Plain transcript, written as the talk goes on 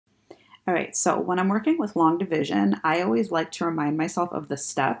All right, so when I'm working with long division, I always like to remind myself of the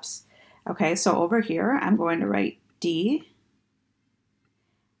steps. Okay, so over here, I'm going to write D,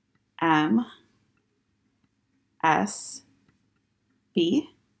 M, S, B,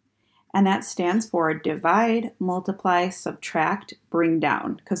 and that stands for divide, multiply, subtract, bring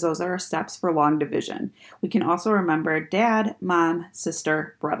down, because those are our steps for long division. We can also remember dad, mom,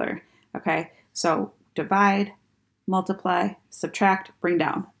 sister, brother. Okay, so divide, multiply, subtract, bring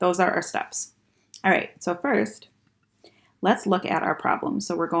down. Those are our steps. All right, so first, let's look at our problem.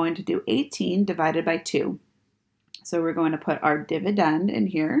 So we're going to do 18 divided by 2. So we're going to put our dividend in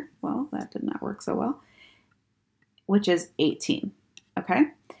here. Well, that did not work so well, which is 18, okay?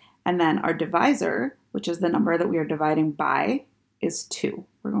 And then our divisor, which is the number that we are dividing by, is 2.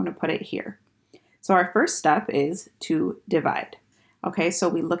 We're going to put it here. So our first step is to divide. Okay, so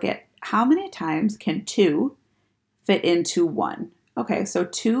we look at how many times can 2 fit into 1. Okay, so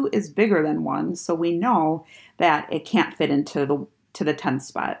 2 is bigger than 1, so we know that it can't fit into the 10th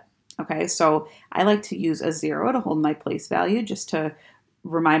spot. Okay, so I like to use a 0 to hold my place value just to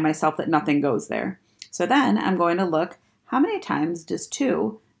remind myself that nothing goes there. So then I'm going to look, how many times does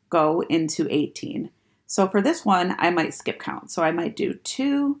 2 go into 18? So for this one, I might skip count. So I might do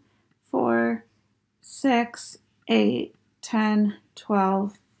 2, 4, 6, 8, 10,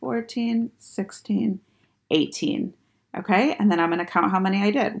 12, 14, 16, 18. Okay, and then I'm going to count how many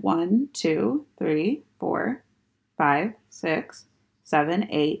I did. 1, 2, 3, 4, 5, 6, 7,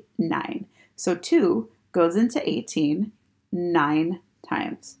 8, 9. So 2 goes into 18 9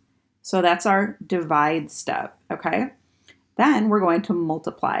 times. So that's our divide step, okay? Then we're going to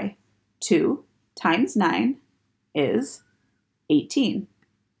multiply. 2 times 9 is 18.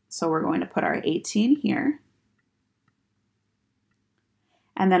 So we're going to put our 18 here.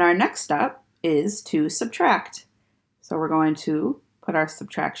 And then our next step is to subtract. So we're going to put our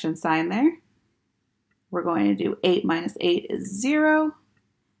subtraction sign there. We're going to do 8 minus 8 is 0.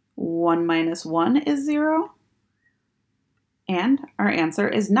 1 minus 1 is 0. And our answer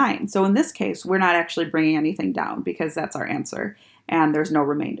is 9. So in this case, we're not actually bringing anything down because that's our answer and there's no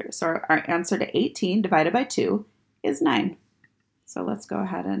remainder. So our answer to 18 divided by 2 is 9. So let's go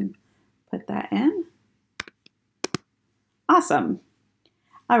ahead and put that in. Awesome.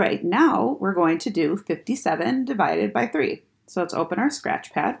 All right, now we're going to do 57 divided by 3. So let's open our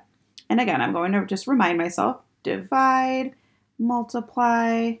scratch pad. And again, I'm going to just remind myself, divide,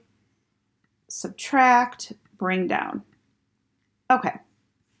 multiply, subtract, bring down. Okay,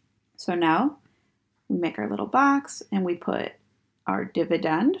 so now we make our little box and we put our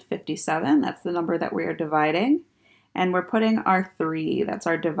dividend, 57, that's the number that we are dividing. And we're putting our 3, that's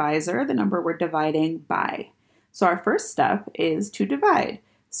our divisor, the number we're dividing by. So our first step is to divide.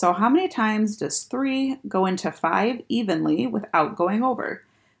 So how many times does 3 go into 5 evenly without going over?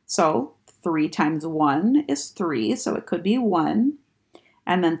 So 3 times 1 is 3, so it could be 1.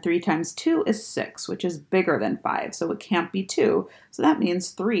 And then 3 times 2 is 6, which is bigger than 5, so it can't be 2. So that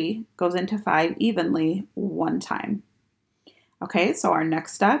means 3 goes into 5 evenly 1 time. Okay, so our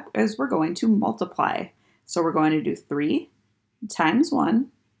next step is we're going to multiply. So we're going to do 3 times 1,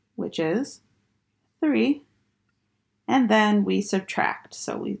 which is 3. And then we subtract.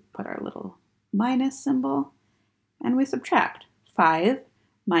 So we put our little minus symbol and we subtract. 5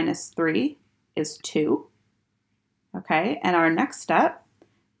 minus 3 is 2. Okay, and our next step,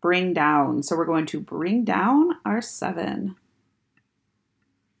 bring down. So we're going to bring down our 7.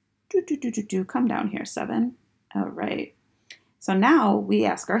 Come down here, 7. All right. So now we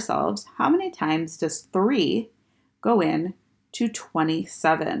ask ourselves, how many times does 3 go in to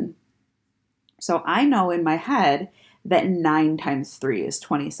 27? So I know in my head that 9 times 3 is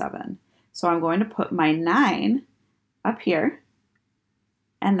 27. So I'm going to put my 9 up here,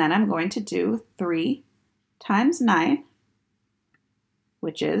 and then I'm going to do 3 times 9,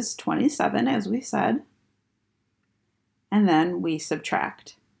 which is 27, as we said, and then we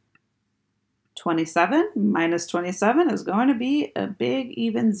subtract. 27 minus 27 is going to be a big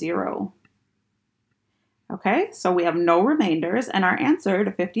even 0. Okay, so we have no remainders, and our answer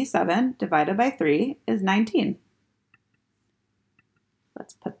to 57 divided by 3 is 19.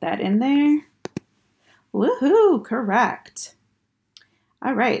 Let's put that in there. Woohoo, correct.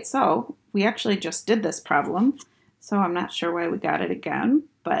 All right, so we actually just did this problem, so I'm not sure why we got it again,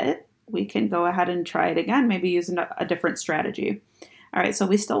 but we can go ahead and try it again, maybe using a different strategy. All right, so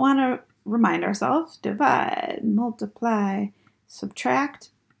we still want to remind ourselves, divide, multiply, subtract,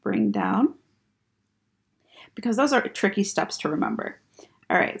 bring down, because those are tricky steps to remember.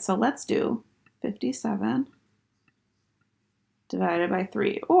 All right, so let's do 57 divided by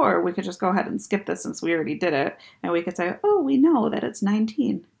 3, or we could just go ahead and skip this since we already did it, and we could say, oh, we know that it's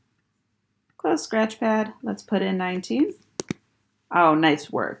 19. Close Scratchpad. Let's put in 19. Oh, nice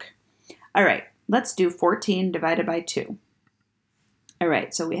work. All right, let's do 14 divided by 2. All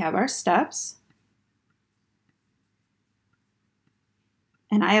right, so we have our steps.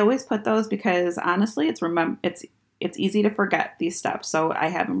 And I always put those because honestly, it's easy to forget these steps. So I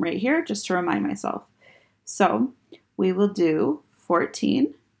have them right here just to remind myself. So we will do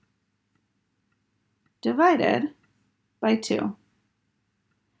 14 divided by 2.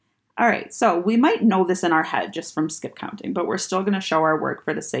 All right, so we might know this in our head just from skip counting, but we're still going to show our work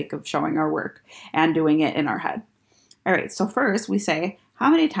for the sake of showing our work and doing it in our head. All right, so first we say, how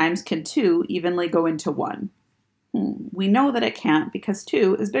many times can 2 evenly go into 1? We know that it can't because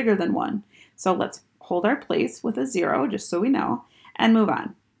 2 is bigger than 1. So let's hold our place with a 0, just so we know, and move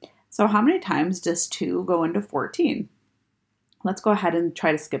on. So how many times does 2 go into 14? Let's go ahead and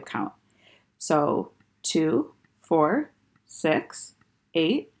try to skip count. So 2, 4, 6,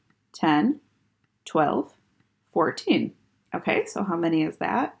 8, 10, 12, 14. Okay, so how many is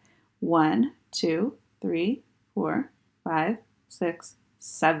that? 1, 2, 3, 4, 5, 6,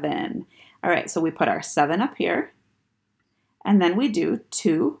 7. All right, so we put our 7 up here, and then we do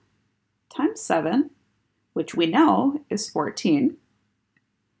 2 times 7, which we know is 14,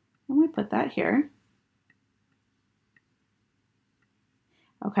 and we put that here.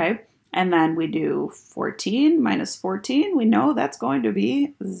 Okay, and then we do 14 minus 14. We know that's going to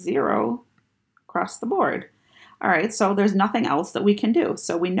be 0 across the board. All right, so there's nothing else that we can do.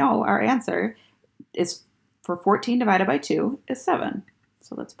 So we know our answer is for 14 divided by 2 is 7.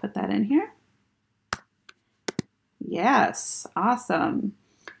 So let's put that in here. Yes, awesome.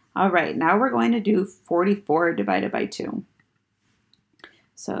 All right, now we're going to do 44 divided by 2.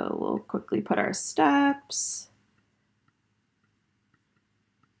 So we'll quickly put our steps.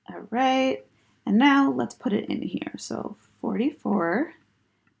 All right, and now let's put it in here. So 44,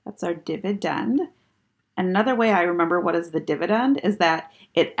 that's our dividend. Another way I remember what is the dividend is that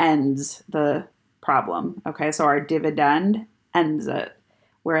it ends the problem. Okay, so our dividend ends it,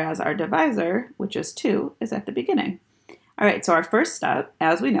 whereas our divisor, which is 2, is at the beginning. All right, so our first step,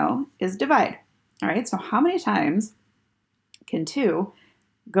 as we know, is divide. All right, so how many times can 2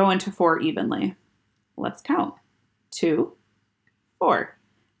 go into 4 evenly? Let's count. 2, 4.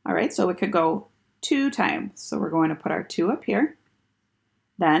 All right, so it could go 2 times. So we're going to put our 2 up here.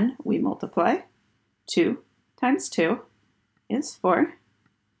 Then we multiply. 2 times 2 is 4.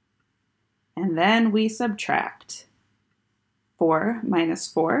 And then we subtract. 4 minus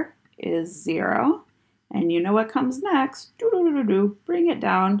 4 is 0. And you know what comes next? Bring it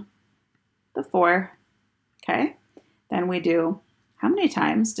down. The 4. Okay. Then we do, how many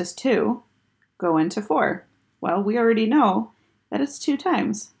times does 2 go into 4? Well, we already know that it's 2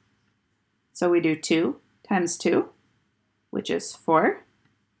 times. So we do 2 times 2, which is 4.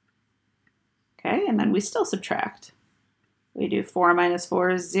 Okay, and then we still subtract. We do 4 minus 4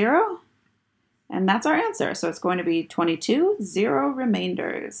 is 0, and that's our answer. So it's going to be 22, 0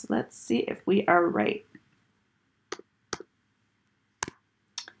 remainders. Let's see if we are right.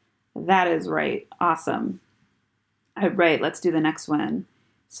 That is right. Awesome. All right, let's do the next one.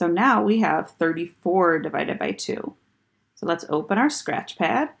 So now we have 34 divided by 2. So let's open our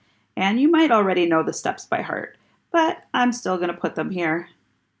Scratchpad, and you might already know the steps by heart, but I'm still going to put them here.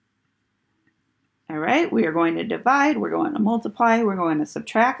 All right, we are going to divide, we're going to multiply, we're going to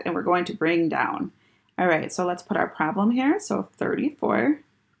subtract, and we're going to bring down. All right, so let's put our problem here. So 34,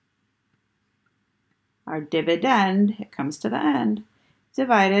 our dividend, it comes to the end,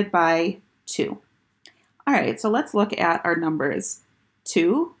 divided by 2. All right, so let's look at our numbers.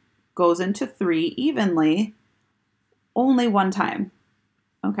 2 goes into 3 evenly only 1 time.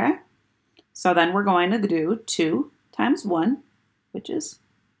 Okay, so then we're going to do 2 times 1, which is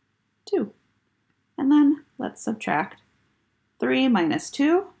 2. And then let's subtract. 3 minus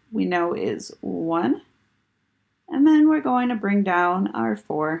 2, we know is 1. And then we're going to bring down our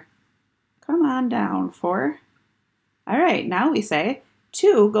 4. Come on down, 4. All right, now we say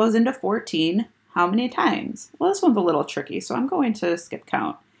 2 goes into 14 how many times? Well, this one's a little tricky, so I'm going to skip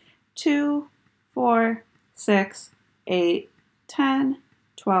count. 2, 4, 6, 8, 10,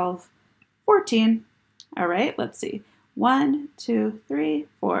 12, 14. All right, let's see. 1, 2, 3,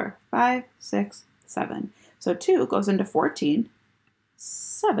 4, 5, 6, 7. So 2 goes into 14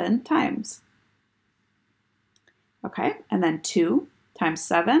 7 times. Okay, and then 2 times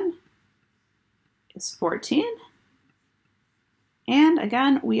 7 is 14. And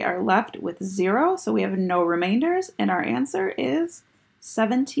again, we are left with 0, so we have no remainders, and our answer is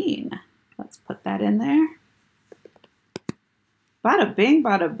 17. Let's put that in there. Bada bing,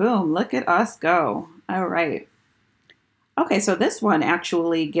 bada boom, look at us go. All right. Okay, so this one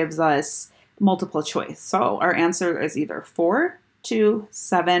actually gives us multiple choice. So our answer is either 4, 2,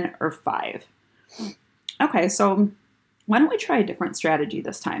 7, or 5. Okay, so why don't we try a different strategy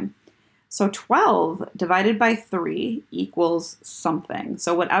this time? So 12 divided by 3 equals something.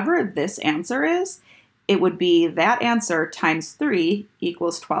 So whatever this answer is, it would be that answer times 3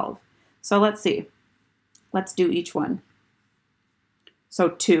 equals 12. So let's see. Let's do each one. So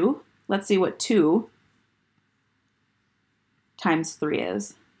 2, let's see what 2 times 3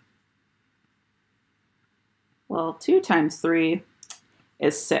 is. Well, 2 times 3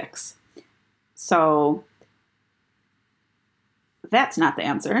 is 6. So that's not the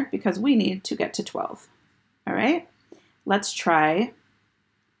answer because we need to get to 12. All right, let's try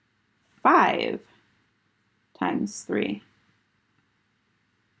 5 times 3.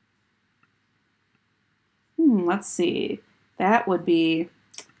 Let's see. That would be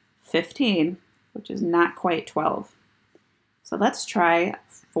 15, which is not quite 12. So let's try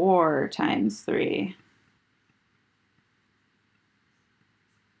 4 times 3.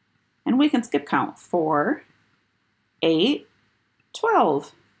 And we can skip count. 4, 8,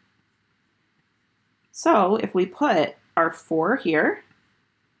 12. So if we put our 4 here,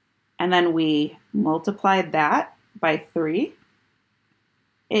 and then we multiply that by 3,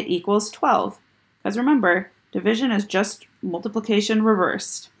 it equals 12. Because remember, division is just multiplication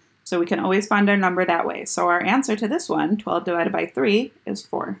reversed. So we can always find our number that way. So our answer to this one, 12 divided by 3, is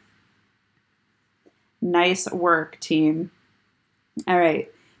 4. Nice work, team. All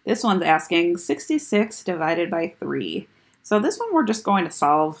right, this one's asking 66 divided by 3. So this one we're just going to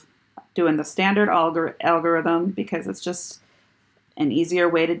solve doing the standard algorithm because it's just an easier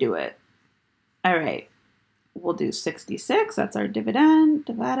way to do it. All right, we'll do 66, that's our dividend,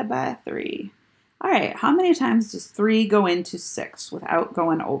 divided by 3. All right, how many times does 3 go into 6 without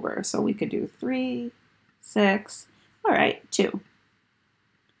going over? So we could do 3, 6, all right, 2.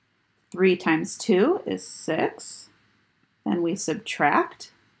 3 times 2 is 6. Then we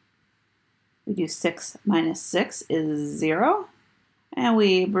subtract. We do 6 minus 6 is 0. And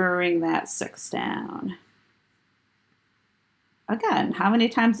we bring that 6 down. Again, how many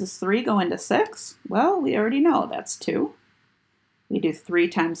times does 3 go into 6? Well, we already know that's 2. We do 3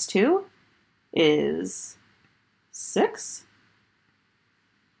 times 2 is 6.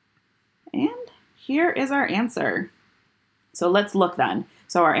 And here is our answer. So let's look then.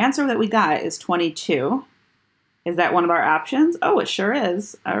 So our answer that we got is 22. Is that one of our options? Oh, it sure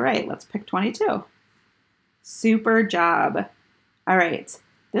is. All right, let's pick 22. Super job. All right,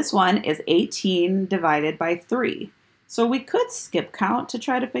 this one is 18 divided by 3. So we could skip count to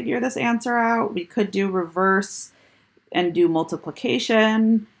try to figure this answer out. We could do reverse and do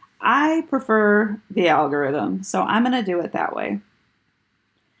multiplication. I prefer the algorithm, so I'm going to do it that way.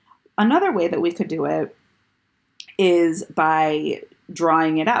 Another way that we could do it is by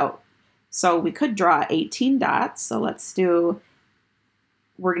drawing it out. So we could draw 18 dots. So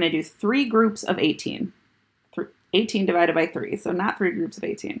we're going to do 3 groups of 18. 18 divided by 3, so not 3 groups of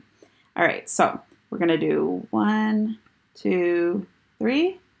 18. All right, so we're going to do 1, 2,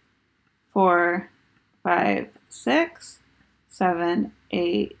 3, 4, 5, 6, 7,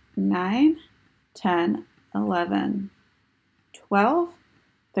 8, 9, 10, 11, 12,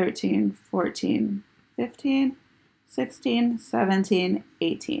 13, 14, 15, 16, 17,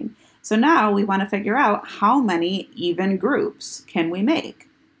 18. So now we want to figure out how many even groups can we make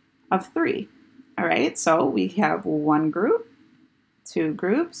of 3. All right, so we have 1 group, 2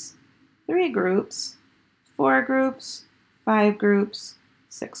 groups, 3 groups, 4 groups, 5 groups,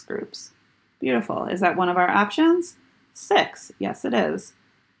 6 groups. Beautiful. Is that one of our options? 6. Yes, it is.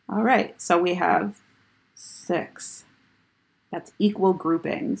 All right, so we have 6. That's equal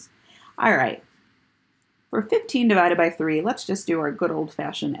groupings. All right. For 15 divided by 3, let's just do our good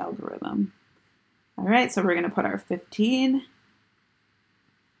old-fashioned algorithm. All right, so we're going to put our 15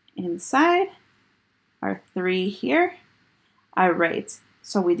 inside, our 3 here. All right,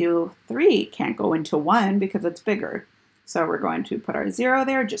 so we do 3 can't go into 1 because it's bigger. So we're going to put our 0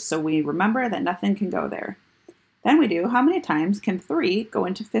 there just so we remember that nothing can go there. Then we do, how many times can 3 go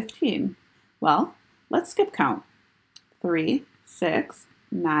into 15? Well, let's skip count. 3, 6,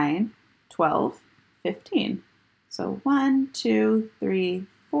 9, 12, 15. So 1, 2, 3,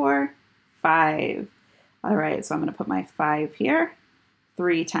 4, 5. All right, so I'm going to put my 5 here.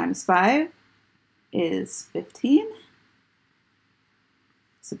 3 times 5 is 15.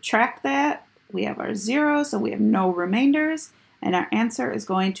 Subtract that. We have our 0, so we have no remainders. And our answer is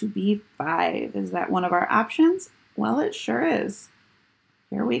going to be 5. Is that one of our options? Well, it sure is.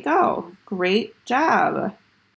 Here we go. Great job.